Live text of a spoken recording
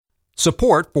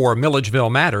Support for Milledgeville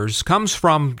Matters comes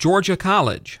from Georgia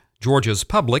College, Georgia's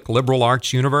public liberal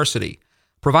arts university,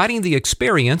 providing the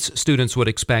experience students would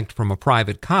expect from a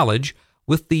private college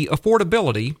with the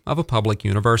affordability of a public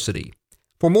university.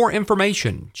 For more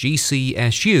information,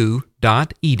 gcsu.edu.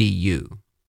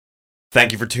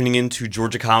 Thank you for tuning in to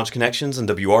Georgia College Connections on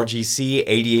WRGC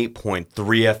 88.3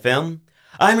 FM.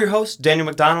 I'm your host, Daniel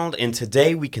McDonald, and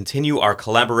today we continue our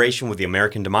collaboration with the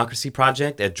American Democracy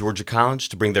Project at Georgia College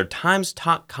to bring their Times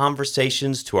Talk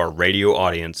conversations to our radio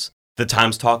audience. The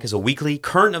Times Talk is a weekly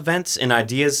current events and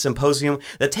ideas symposium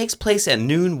that takes place at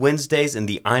noon Wednesdays in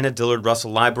the Ina Dillard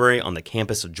Russell Library on the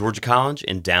campus of Georgia College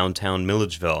in downtown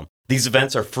Milledgeville. These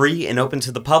events are free and open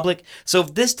to the public, so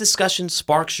if this discussion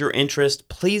sparks your interest,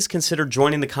 please consider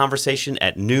joining the conversation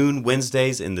at noon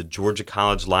Wednesdays in the Georgia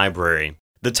College Library.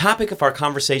 The topic of our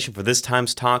conversation for this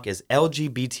Times Talk is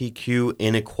LGBTQ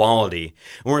inequality,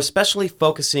 and we're especially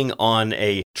focusing on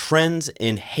trends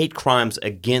in hate crimes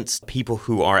against people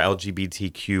who are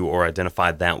LGBTQ or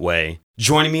identified that way.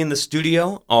 Joining me in the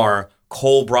studio are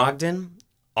Cole Brogdon,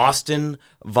 Austin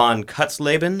von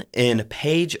Kutzleben, and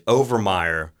Paige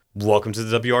Overmeyer. Welcome to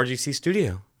the WRGC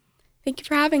studio. Thank you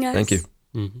for having us. Thank you.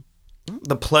 Mm-hmm.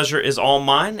 The pleasure is all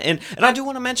mine. And I do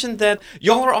want to mention that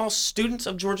y'all are all students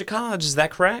of Georgia College. Is that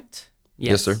correct?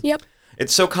 Yes, sir. Yep.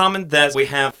 It's so common that we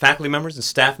have faculty members and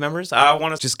staff members. I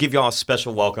want to just give y'all a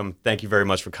special welcome. Thank you very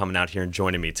much for coming out here and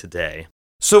joining me today.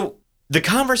 So the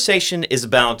conversation is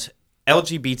about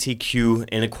LGBTQ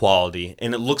inequality,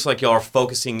 and it looks like y'all are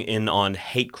focusing in on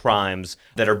hate crimes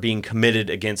that are being committed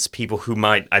against people who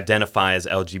might identify as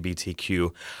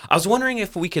LGBTQ. I was wondering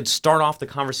if we could start off the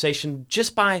conversation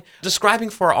just by describing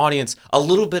for our audience a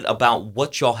little bit about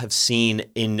what y'all have seen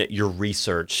in your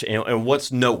research and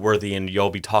what's noteworthy and y'all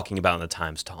be talking about in the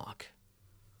Times Talk.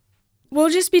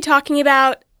 We'll just be talking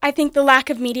about, I think, the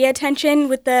lack of media attention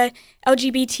with the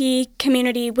LGBT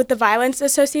community, with the violence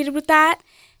associated with that.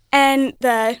 And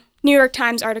the New York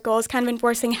Times article is kind of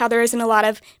enforcing how there isn't a lot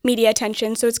of media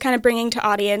attention, so it's kind of bringing to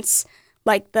audience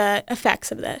like the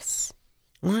effects of this.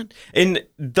 Right. And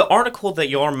the article that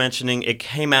you're mentioning, it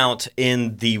came out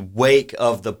in the wake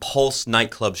of the Pulse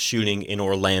nightclub shooting in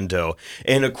Orlando.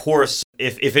 And of course,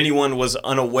 if anyone was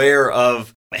unaware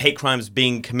of hate crimes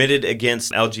being committed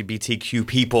against LGBTQ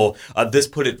people, this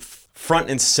put it front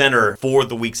and center for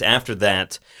the weeks after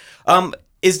that.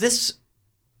 Is this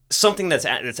something that's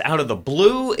out of the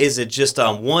blue? Is it just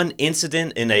one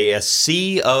incident in a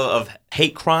sea of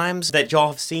hate crimes that y'all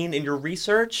have seen in your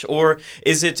research? Or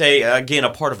is it, a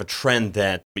part of a trend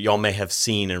that y'all may have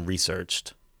seen and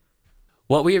researched?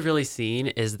 What we have really seen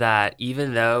is that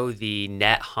even though the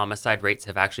net homicide rates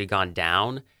have actually gone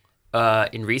down,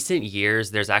 in recent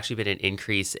years, there's actually been an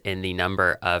increase in the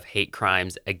number of hate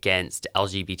crimes against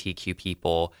LGBTQ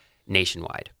people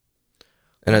nationwide.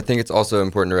 And I think it's also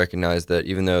important to recognize that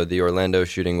even though the Orlando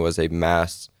shooting was a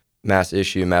mass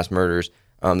issue, mass murders,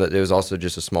 that it was also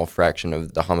just a small fraction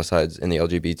of the homicides in the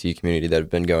LGBT community that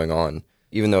have been going on.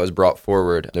 Even though it was brought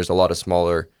forward, there's a lot of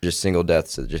smaller, just single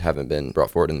deaths that just haven't been brought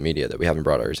forward in the media that we haven't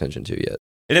brought our attention to yet.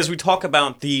 And as we talk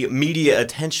about the media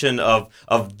attention of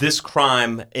this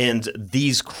crime and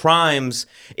these crimes,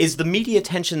 is the media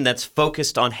attention that's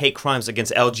focused on hate crimes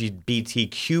against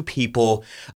LGBTQ people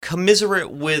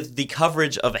commiserate with the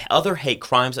coverage of other hate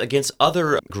crimes against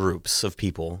other groups of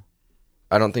people?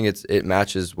 I don't think it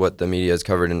matches what the media has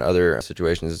covered in other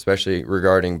situations, especially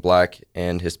regarding Black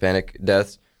and Hispanic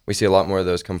deaths. We see a lot more of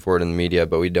those come forward in the media,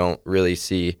 but we don't really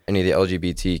see any of the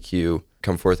LGBTQ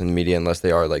come forth in the media unless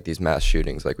they are like these mass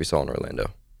shootings like we saw in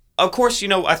Orlando. Of course,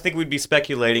 I think we'd be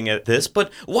speculating at this,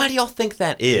 but why do y'all think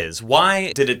that is?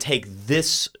 Why did it take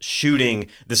this shooting,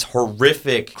 this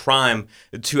horrific crime,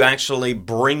 to actually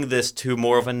bring this to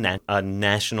more of a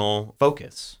national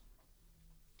focus?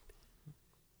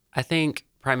 I think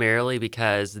primarily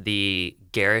because the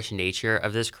garish nature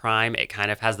of this crime, it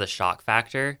kind of has the shock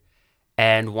factor.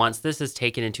 And once this is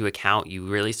taken into account, you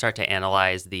really start to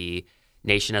analyze the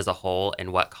nation as a whole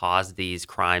and what caused these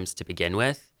crimes to begin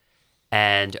with.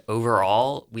 And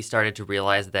overall, we started to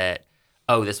realize that,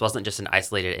 this wasn't just an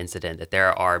isolated incident, that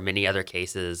there are many other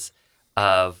cases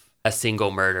of a single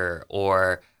murder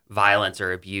or violence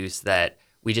or abuse that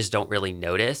we just don't really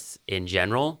notice in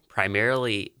general,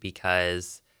 primarily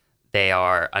because they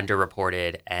are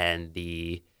underreported and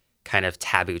the kind of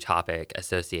taboo topic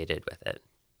associated with it.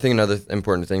 I think another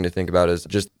important thing to think about is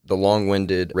just the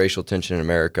long-winded racial tension in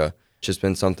America. It's just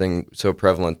been something so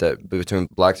prevalent that between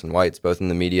blacks and whites, both in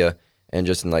the media and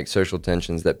just in like social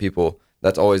tensions, that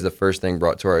that's always the first thing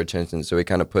brought to our attention. So we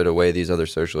kind of put away these other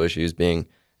social issues being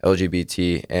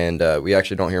LGBT, and we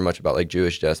actually don't hear much about like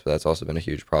Jewish deaths, but that's also been a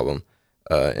huge problem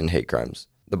in hate crimes.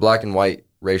 The black and white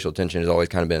racial tension has always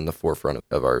kind of been in the forefront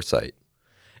of our site.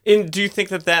 And do you think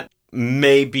that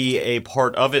may be a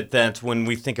part of it, that when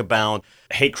we think about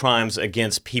hate crimes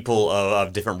against people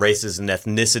of different races and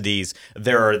ethnicities,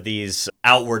 there are these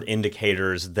outward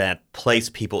indicators that place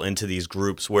people into these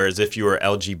groups, whereas if you are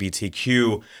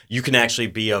LGBTQ, you can actually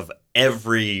be of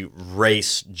every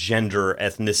race, gender,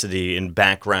 ethnicity, and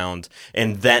background,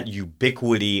 and that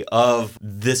ubiquity of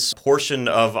this portion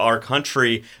of our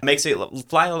country makes it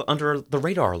fly under the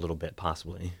radar a little bit,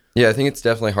 possibly. Yeah, I think it's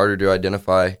definitely harder to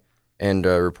identify and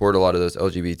report a lot of those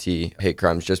LGBT hate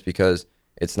crimes just because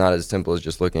it's not as simple as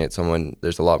just looking at someone.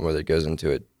 There's a lot more that goes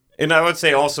into it. And I would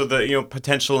say also that,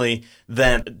 potentially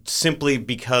that simply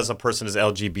because a person is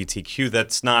LGBTQ,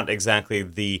 that's not exactly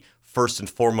the first and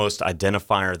foremost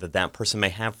identifier that person may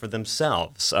have for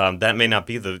themselves. That may not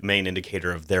be the main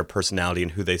indicator of their personality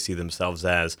and who they see themselves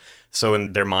as. So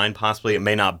in their mind, possibly, it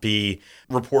may not be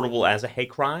reportable as a hate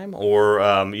crime or,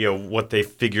 what they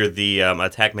figure the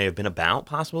attack may have been about,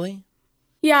 possibly.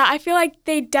 Yeah, I feel like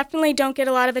they definitely don't get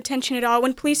a lot of attention at all.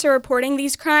 When police are reporting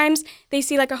these crimes, they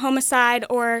see like a homicide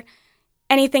or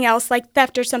anything else like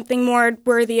theft or something more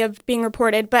worthy of being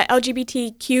reported. But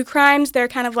LGBTQ crimes, they're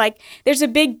kind of like, there's a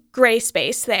big gray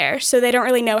space there, so they don't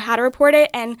really know how to report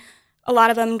it, and a lot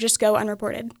of them just go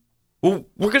unreported. Well,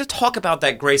 we're going to talk about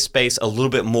that gray space a little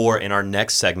bit more in our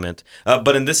next segment.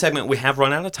 But in this segment, we have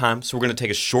run out of time, so we're going to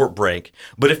take a short break.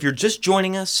 But if you're just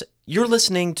joining us, you're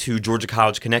listening to Georgia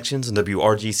College Connections on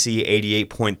WRGC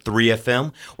 88.3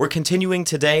 FM. We're continuing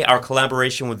today our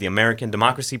collaboration with the American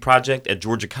Democracy Project at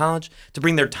Georgia College to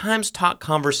bring their Times Talk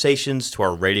conversations to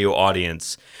our radio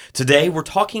audience. Today, we're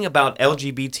talking about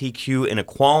LGBTQ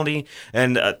inequality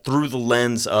and through the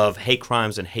lens of hate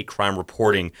crimes and hate crime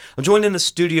reporting. I'm joined in the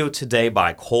studio today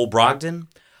by Cole Brogdon,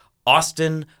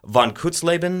 Austin von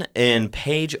Kutzleben, and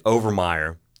Paige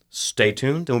Overmeyer. Stay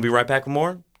tuned, and we'll be right back with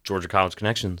more Georgia College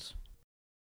Connections.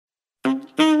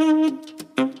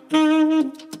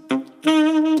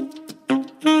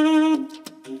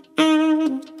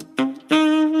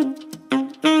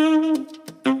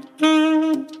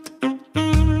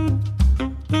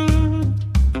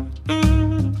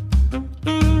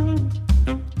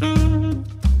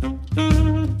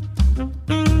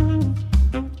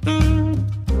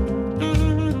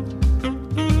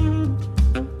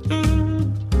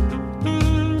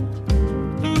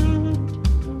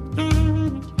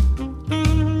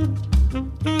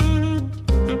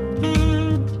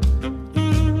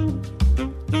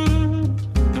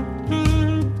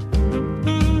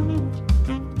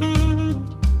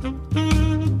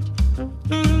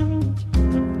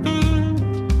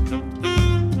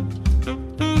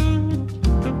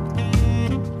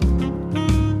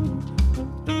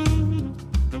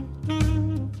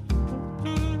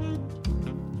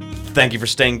 Thank you for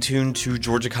staying tuned to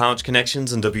Georgia College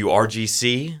Connections and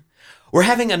WRGC. We're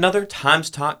having another Times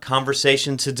Talk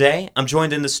conversation today. I'm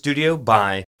joined in the studio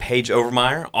by Paige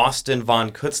Overmeyer, Austin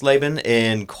von Kutzleben,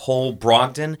 and Cole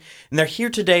Brogdon. And they're here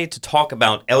today to talk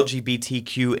about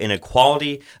LGBTQ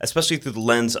inequality, especially through the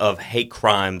lens of hate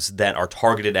crimes that are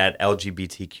targeted at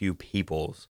LGBTQ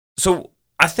peoples. So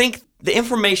I think the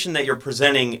information that you're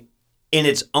presenting in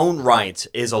its own right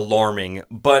is alarming,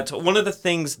 but one of the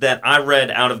things that I read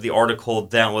out of the article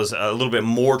that was a little bit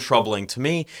more troubling to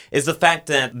me is the fact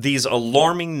that these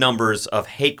alarming numbers of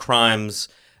hate crimes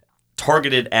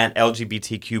targeted at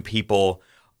LGBTQ people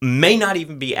may not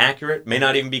even be accurate, may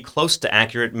not even be close to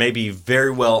accurate, may be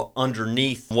very well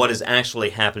underneath what is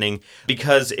actually happening,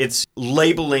 because it's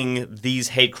labeling these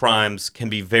hate crimes can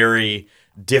be very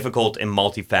difficult and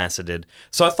multifaceted.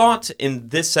 So I thought in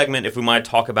this segment, if we might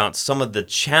talk about some of the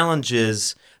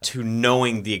challenges to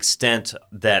knowing the extent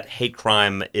that hate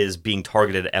crime is being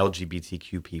targeted at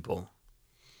LGBTQ people.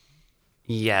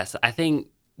 Yes, I think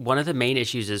one of the main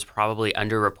issues is probably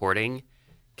underreporting,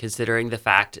 considering the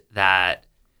fact that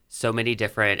so many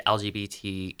different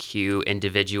LGBTQ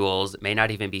individuals may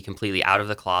not even be completely out of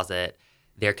the closet.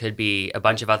 There could be a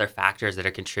bunch of other factors that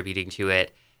are contributing to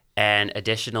it. And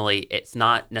additionally, it's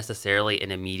not necessarily an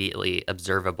immediately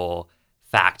observable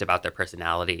fact about their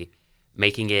personality,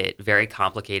 making it very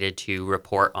complicated to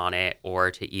report on it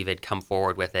or to even come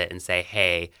forward with it and say,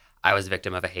 hey, I was a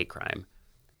victim of a hate crime.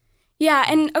 Yeah,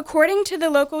 and according to the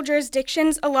local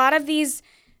jurisdictions, a lot of these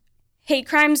hate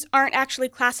crimes aren't actually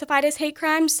classified as hate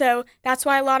crimes, so that's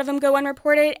why a lot of them go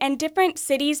unreported. And different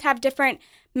cities have different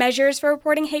measures for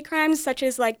reporting hate crimes, such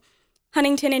as like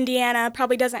Huntington, Indiana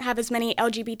probably doesn't have as many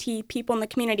LGBT people in the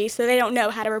community, so they don't know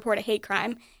how to report a hate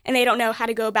crime, and they don't know how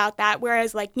to go about that,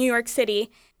 whereas like New York City,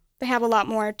 they have a lot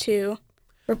more to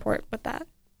report with that.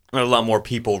 a lot more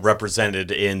people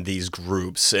represented in these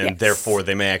groups, and therefore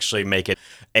they may actually make it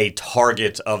a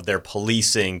target of their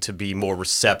policing to be more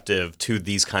receptive to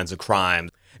these kinds of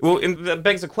crimes. Well, and that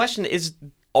begs the question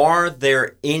are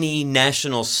there any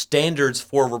national standards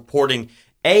for reporting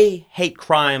hate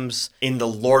crimes in the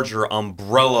larger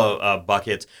umbrella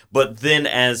bucket, but then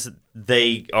as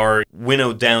they are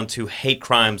winnowed down to hate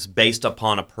crimes based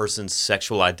upon a person's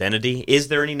sexual identity? Is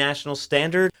there any national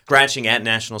standard? Scratching at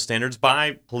national standards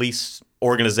by police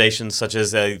organizations such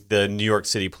as the New York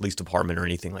City Police Department or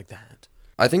anything like that?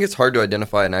 I think it's hard to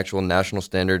identify an actual national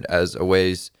standard as a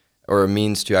ways or a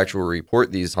means to actually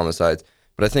report these homicides.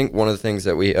 But I think one of the things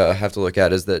that we have to look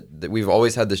at is that we've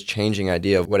always had this changing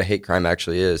idea of what a hate crime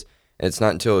actually is. And it's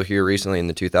not until here recently in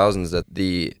the 2000s that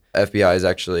the FBI has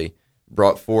actually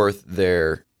brought forth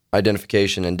their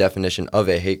identification and definition of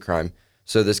a hate crime.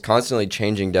 So this constantly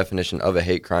changing definition of a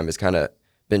hate crime has kind of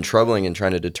been troubling in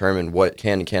trying to determine what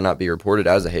can and cannot be reported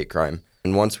as a hate crime.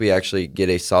 And once we actually get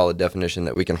a solid definition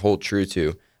that we can hold true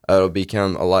to, it'll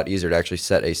become a lot easier to actually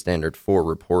set a standard for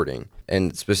reporting.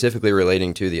 And specifically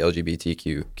relating to the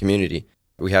LGBTQ community,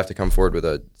 we have to come forward with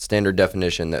a standard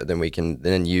definition that then we can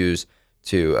then use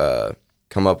to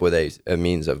come up with a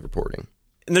means of reporting.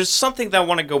 And there's something that I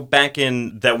want to go back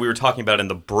in that we were talking about in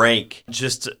the break,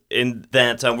 just in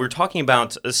that we were talking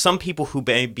about some people who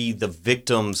may be the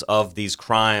victims of these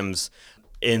crimes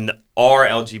in our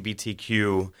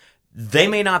LGBTQ. They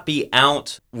may not be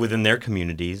out within their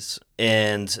communities,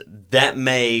 and that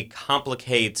may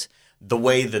complicate the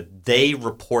way that they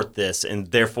report this,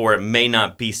 and therefore it may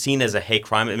not be seen as a hate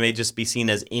crime. It may just be seen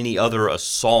as any other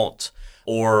assault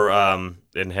or, and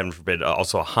heaven forbid,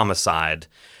 also a homicide.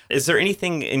 Is there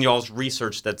anything in y'all's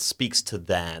research that speaks to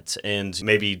that, and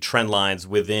maybe trend lines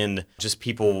within just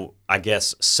people, I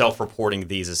guess, self-reporting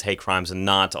these as hate crimes and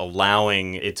not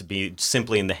allowing it to be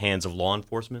simply in the hands of law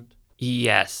enforcement?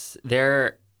 Yes,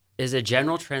 there is a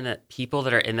general trend that people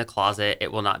that are in the closet,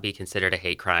 it will not be considered a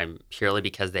hate crime purely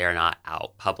because they are not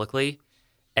out publicly.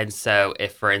 And so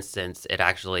if, for instance, it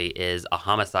actually is a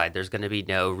homicide, there's going to be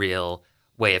no real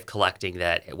way of collecting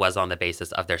that it was on the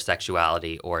basis of their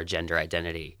sexuality or gender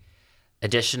identity.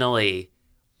 Additionally,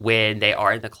 when they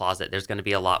are in the closet, there's going to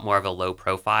be a lot more of a low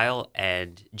profile,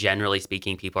 and generally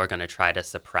speaking, people are going to try to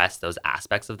suppress those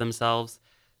aspects of themselves.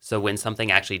 So when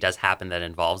something actually does happen that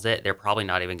involves it, they're probably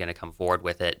not even going to come forward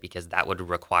with it because that would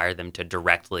require them to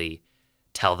directly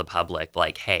tell the public,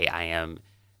 like, hey, I am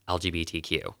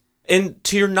LGBTQ. And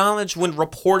to your knowledge, when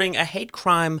reporting a hate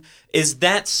crime, is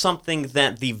that something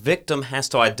that the victim has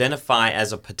to identify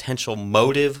as a potential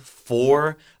motive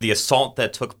for the assault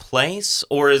that took place?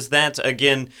 Or is that,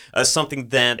 again, something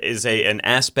that is an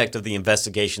aspect of the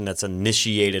investigation that's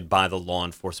initiated by the law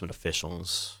enforcement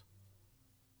officials?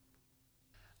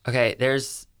 Okay,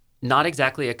 there's not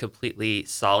exactly a completely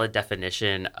solid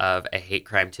definition of a hate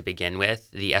crime to begin with.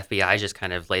 The FBI just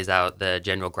kind of lays out the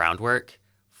general groundwork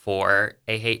for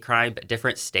a hate crime, but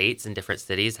different states and different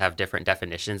cities have different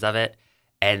definitions of it,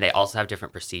 and they also have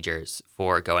different procedures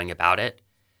for going about it.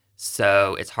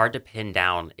 So it's hard to pin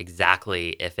down exactly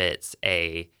if it's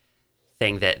a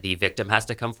thing that the victim has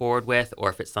to come forward with or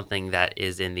if it's something that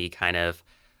is in the kind of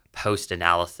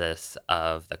post-analysis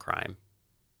of the crime.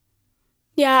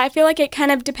 Yeah, I feel like it kind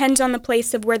of depends on the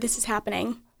place of where this is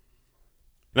happening.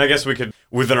 And I guess we could,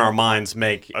 within our minds,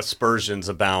 make aspersions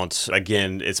about,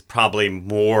 again, it's probably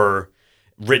more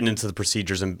written into the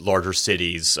procedures in larger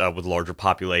cities with larger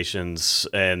populations,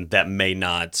 and that may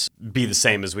not be the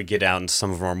same as we get out in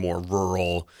some of our more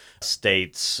rural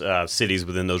states, cities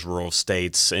within those rural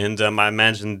states. And I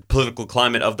imagine political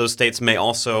climate of those states may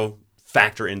also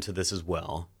factor into this as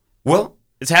well. Well,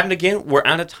 it's happened again. We're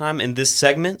out of time in this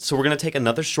segment, so we're going to take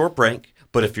another short break.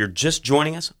 But if you're just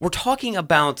joining us, we're talking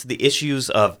about the issues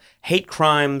of hate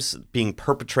crimes being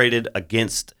perpetrated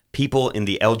against people in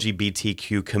the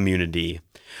LGBTQ community.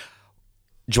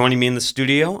 Joining me in the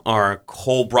studio are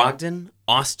Cole Brogdon,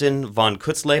 Austin von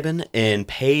Kutzleben, and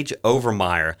Paige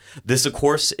Overmeyer. This, of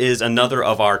course, is another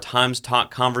of our Times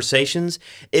Talk conversations.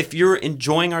 If you're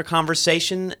enjoying our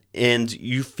conversation and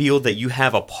you feel that you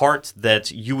have a part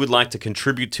that you would like to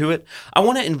contribute to it, I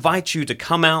want to invite you to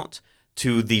come out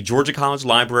to the Georgia College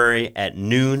Library at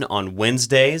noon on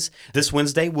Wednesdays. This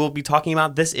Wednesday, we'll be talking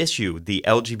about this issue, the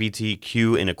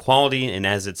LGBTQ inequality, and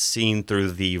as it's seen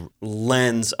through the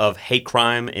lens of hate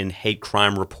crime and hate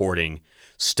crime reporting.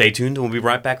 Stay tuned, and we'll be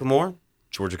right back with more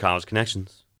Georgia College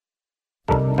Connections.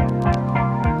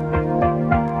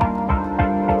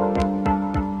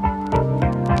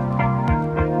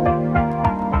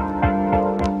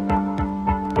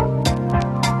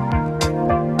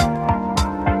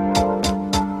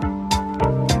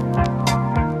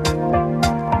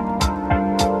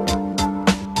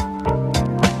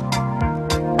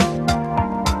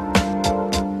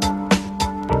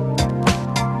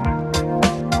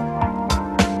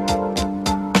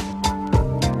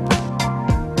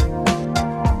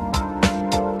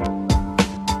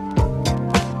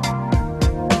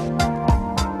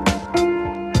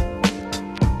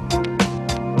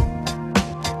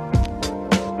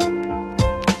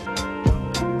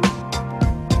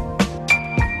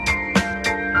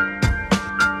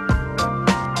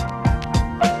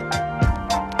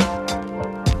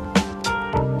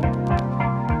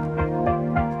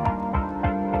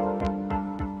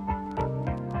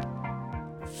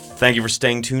 Thank you for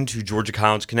staying tuned to Georgia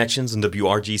College Connections and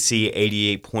WRGC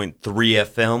 88.3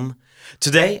 FM.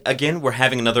 Today, again, we're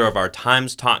having another of our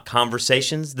Times Talk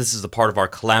conversations. This is a part of our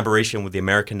collaboration with the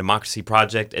American Democracy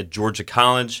Project at Georgia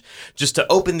College, just to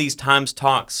open these Times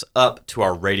Talks up to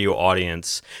our radio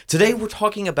audience. Today, we're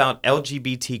talking about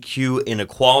LGBTQ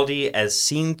inequality as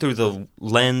seen through the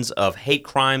lens of hate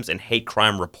crimes and hate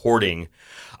crime reporting.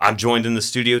 I'm joined in the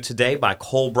studio today by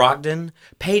Cole Brogdon,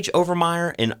 Paige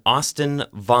Overmeyer, and Austin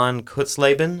von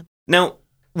Kutzleben. Now,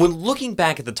 when looking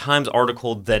back at the Times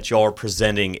article that y'all are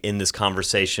presenting in this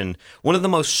conversation, one of the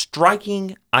most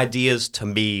striking ideas to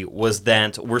me was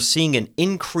that we're seeing an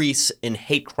increase in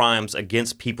hate crimes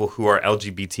against people who are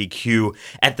LGBTQ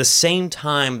at the same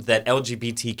time that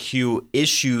LGBTQ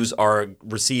issues are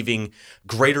receiving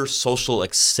greater social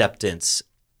acceptance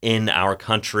in our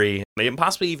country, and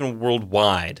possibly even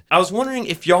worldwide. I was wondering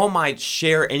if y'all might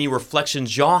share any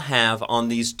reflections y'all have on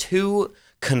these two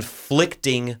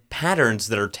conflicting patterns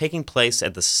that are taking place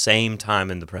at the same time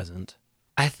in the present.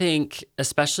 I think,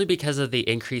 especially because of the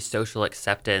increased social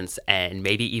acceptance and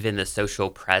maybe even the social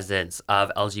presence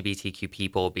of LGBTQ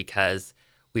people, because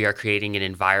we are creating an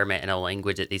environment and a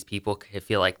language that these people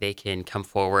feel like they can come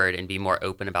forward and be more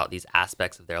open about these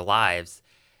aspects of their lives,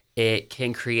 it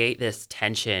can create this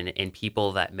tension in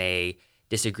people that may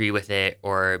disagree with it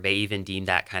or may even deem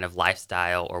that kind of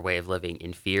lifestyle or way of living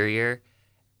inferior.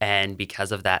 And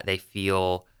because of that, they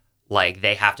feel like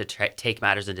they have to take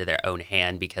matters into their own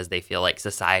hand because they feel like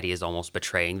society is almost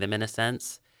betraying them in a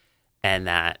sense. And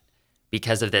that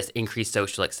because of this increased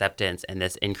social acceptance and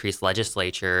this increased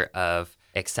legislature of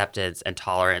acceptance and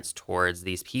tolerance towards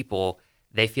these people,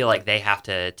 they feel like they have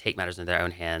to take matters into their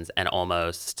own hands and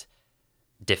almost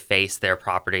deface their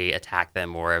property, attack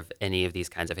them, or of any of these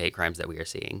kinds of hate crimes that we are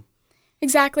seeing.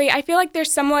 Exactly. I feel like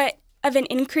there's somewhat of an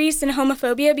increase in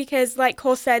homophobia because, like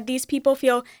Cole said, these people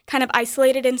feel kind of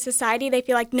isolated in society. They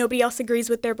feel like nobody else agrees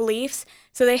with their beliefs.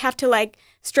 So they have to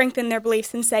strengthen their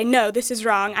beliefs and say, no, this is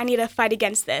wrong. I need to fight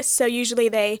against this. So usually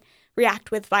they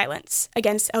react with violence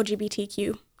against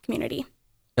LGBTQ community.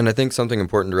 And I think something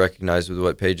important to recognize with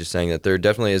what Paige is saying, that there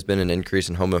definitely has been an increase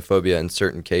in homophobia in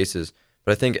certain cases.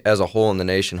 But I think as a whole in the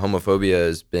nation, homophobia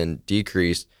has been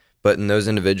decreased. But in those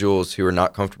individuals who are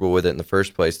not comfortable with it in the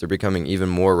first place, they're becoming even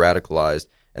more radicalized.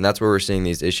 And that's where we're seeing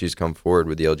these issues come forward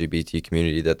with the LGBT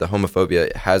community, that the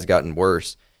homophobia has gotten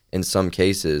worse in some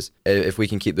cases. If we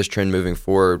can keep this trend moving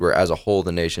forward, where as a whole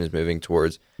the nation is moving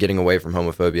towards getting away from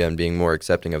homophobia and being more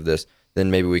accepting of this,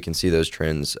 then maybe we can see those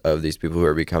trends of these people who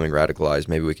are becoming radicalized.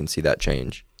 Maybe we can see that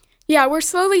change. Yeah, we're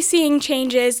slowly seeing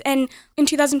changes, and in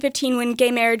 2015 when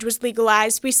gay marriage was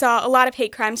legalized, we saw a lot of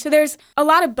hate crimes. So there's a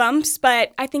lot of bumps,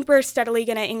 but I think we're steadily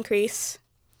going to increase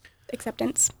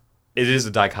acceptance. It is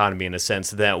a dichotomy in a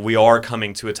sense that we are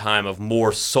coming to a time of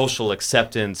more social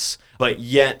acceptance, but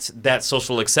yet that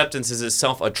social acceptance is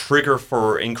itself a trigger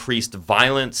for increased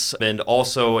violence and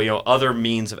also, other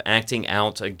means of acting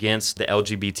out against the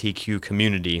LGBTQ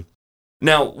community.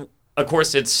 Now, of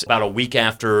course, it's about a week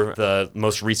after the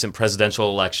most recent presidential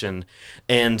election,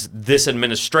 and this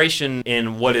administration,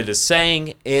 in what it is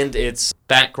saying and its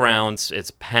background,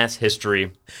 its past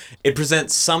history, it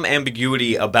presents some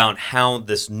ambiguity about how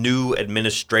this new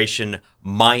administration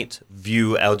might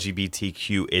view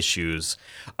LGBTQ issues.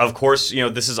 Of course,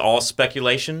 this is all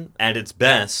speculation at its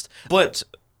best, but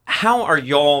how are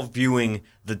y'all viewing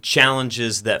the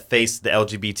challenges that face the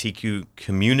LGBTQ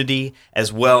community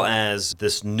as well as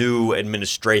this new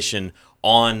administration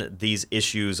on these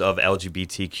issues of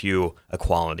LGBTQ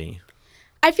equality?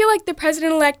 I feel like the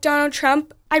president-elect Donald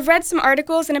Trump, I've read some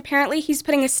articles and apparently he's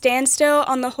putting a standstill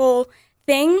on the whole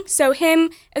thing. So him,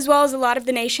 as well as a lot of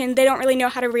the nation, they don't really know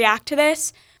how to react to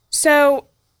this. So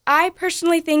I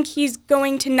personally think he's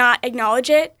going to not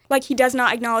acknowledge it, like he does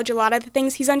not acknowledge a lot of the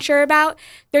things he's unsure about.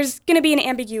 There's going to be an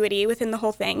ambiguity within the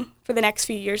whole thing for the next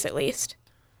few years at least.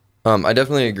 I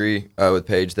definitely agree with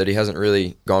Paige that he hasn't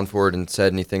really gone forward and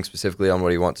said anything specifically on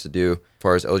what he wants to do as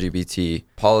far as LGBT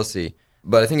policy.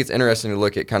 But I think it's interesting to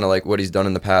look at kind of like what he's done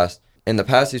in the past. In the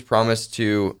past, he's promised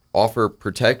to offer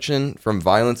protection from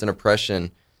violence and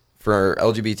oppression for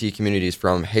LGBT communities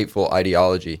from hateful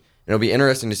ideology. And it'll be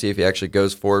interesting to see if he actually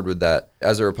goes forward with that.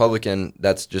 As a Republican,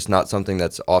 that's just not something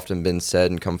that's often been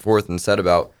said and come forth and said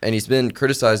about. And he's been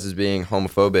criticized as being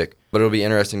homophobic, but it'll be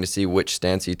interesting to see which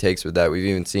stance he takes with that. We've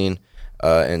even seen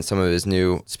in some of his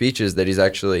new speeches that he's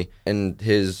actually, in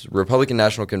his Republican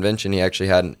National Convention, he actually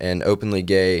had an openly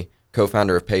gay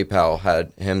co-founder of PayPal,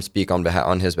 had him speak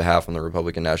on his behalf on the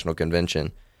Republican National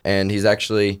Convention. And he's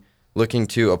actually looking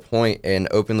to appoint an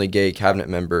openly gay cabinet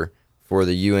member for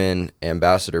the UN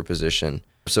ambassador position.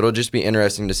 So it'll just be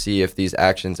interesting to see if these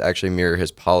actions actually mirror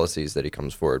his policies that he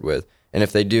comes forward with. And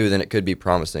if they do, then it could be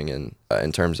promising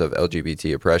in terms of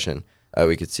LGBT oppression.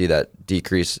 We could see that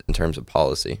decrease in terms of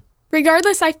policy.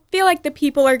 Regardless, I feel like the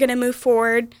people are going to move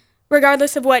forward,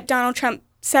 regardless of what Donald Trump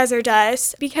says or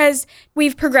does, because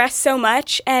we've progressed so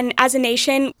much, and as a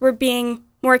nation, we're being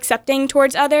more accepting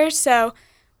towards others, so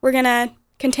we're going to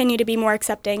continue to be more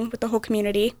accepting with the whole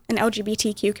community and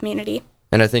LGBTQ community.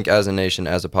 And I think as a nation,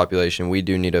 as a population, we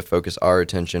do need to focus our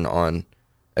attention on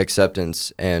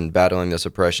acceptance and battling this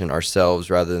oppression ourselves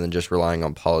rather than just relying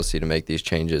on policy to make these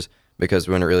changes, because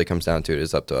when it really comes down to it,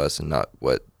 it's up to us and not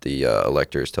what the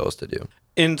electors tell us to do.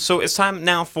 And so it's time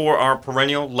now for our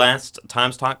perennial last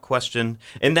Times Talk question,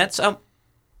 and that's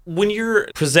when you're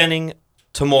presenting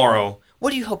tomorrow,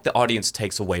 what do you hope the audience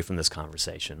takes away from this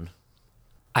conversation?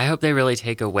 I hope they really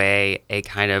take away a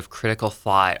kind of critical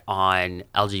thought on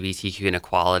LGBTQ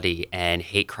inequality and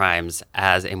hate crimes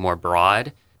as a more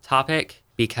broad topic,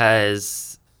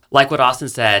 because like what Austin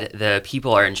said, the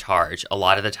people are in charge a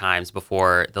lot of the times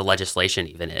before the legislation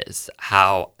even is.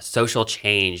 How social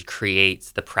change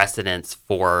creates the precedents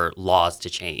for laws to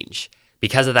change.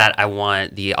 Because of that, I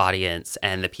want the audience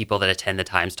and the people that attend the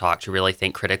Times Talk to really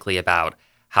think critically about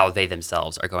how they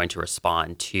themselves are going to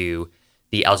respond to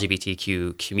the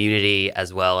LGBTQ community,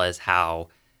 as well as how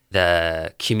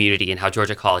the community and how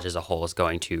Georgia College as a whole is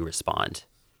going to respond.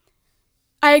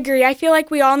 I agree. I feel like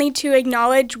we all need to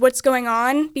acknowledge what's going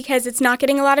on because it's not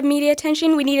getting a lot of media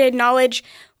attention. We need to acknowledge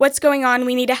what's going on.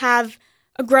 We need to have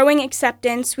a growing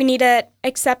acceptance. We need to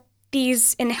accept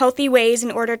these in healthy ways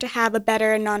in order to have a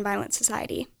better and nonviolent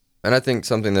society. And I think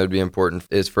something that would be important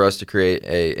is for us to create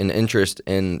an interest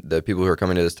in the people who are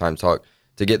coming to this Time Talk,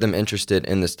 to get them interested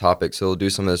in this topic so they'll do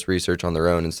some of this research on their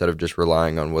own instead of just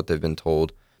relying on what they've been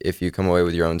told. If you come away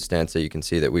with your own stance, that you can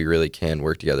see that we really can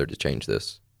work together to change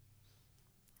this.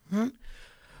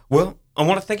 Well, I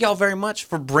want to thank y'all very much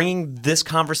for bringing this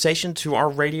conversation to our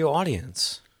radio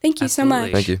audience. Thank you so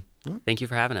much. Thank you. Thank you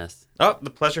for having us. Oh, the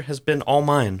pleasure has been all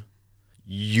mine.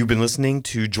 You've been listening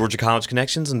to Georgia College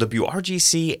Connections on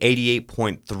WRGC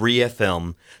 88.3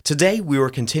 FM. Today, we were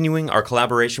continuing our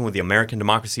collaboration with the American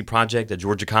Democracy Project at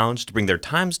Georgia College to bring their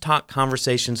Times Talk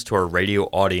conversations to our radio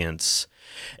audience.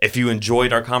 If you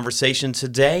enjoyed our conversation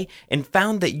today and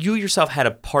found that you yourself had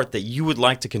a part that you would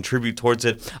like to contribute towards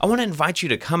it, I want to invite you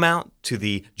to come out to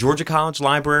the Georgia College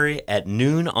Library at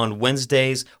noon on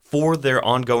Wednesdays for their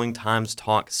ongoing Times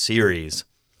Talk series.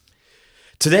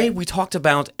 Today, we talked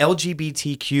about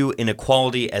LGBTQ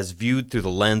inequality as viewed through the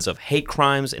lens of hate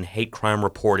crimes and hate crime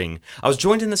reporting. I was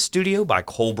joined in the studio by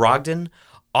Cole Brogdon,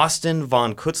 Austin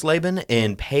von Kutzleben,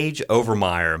 and Paige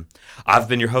Overmeyer. I've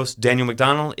been your host, Daniel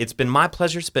McDonald. It's been my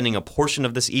pleasure spending a portion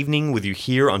of this evening with you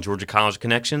here on Georgia College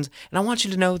Connections, and I want you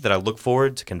to know that I look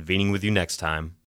forward to convening with you next time.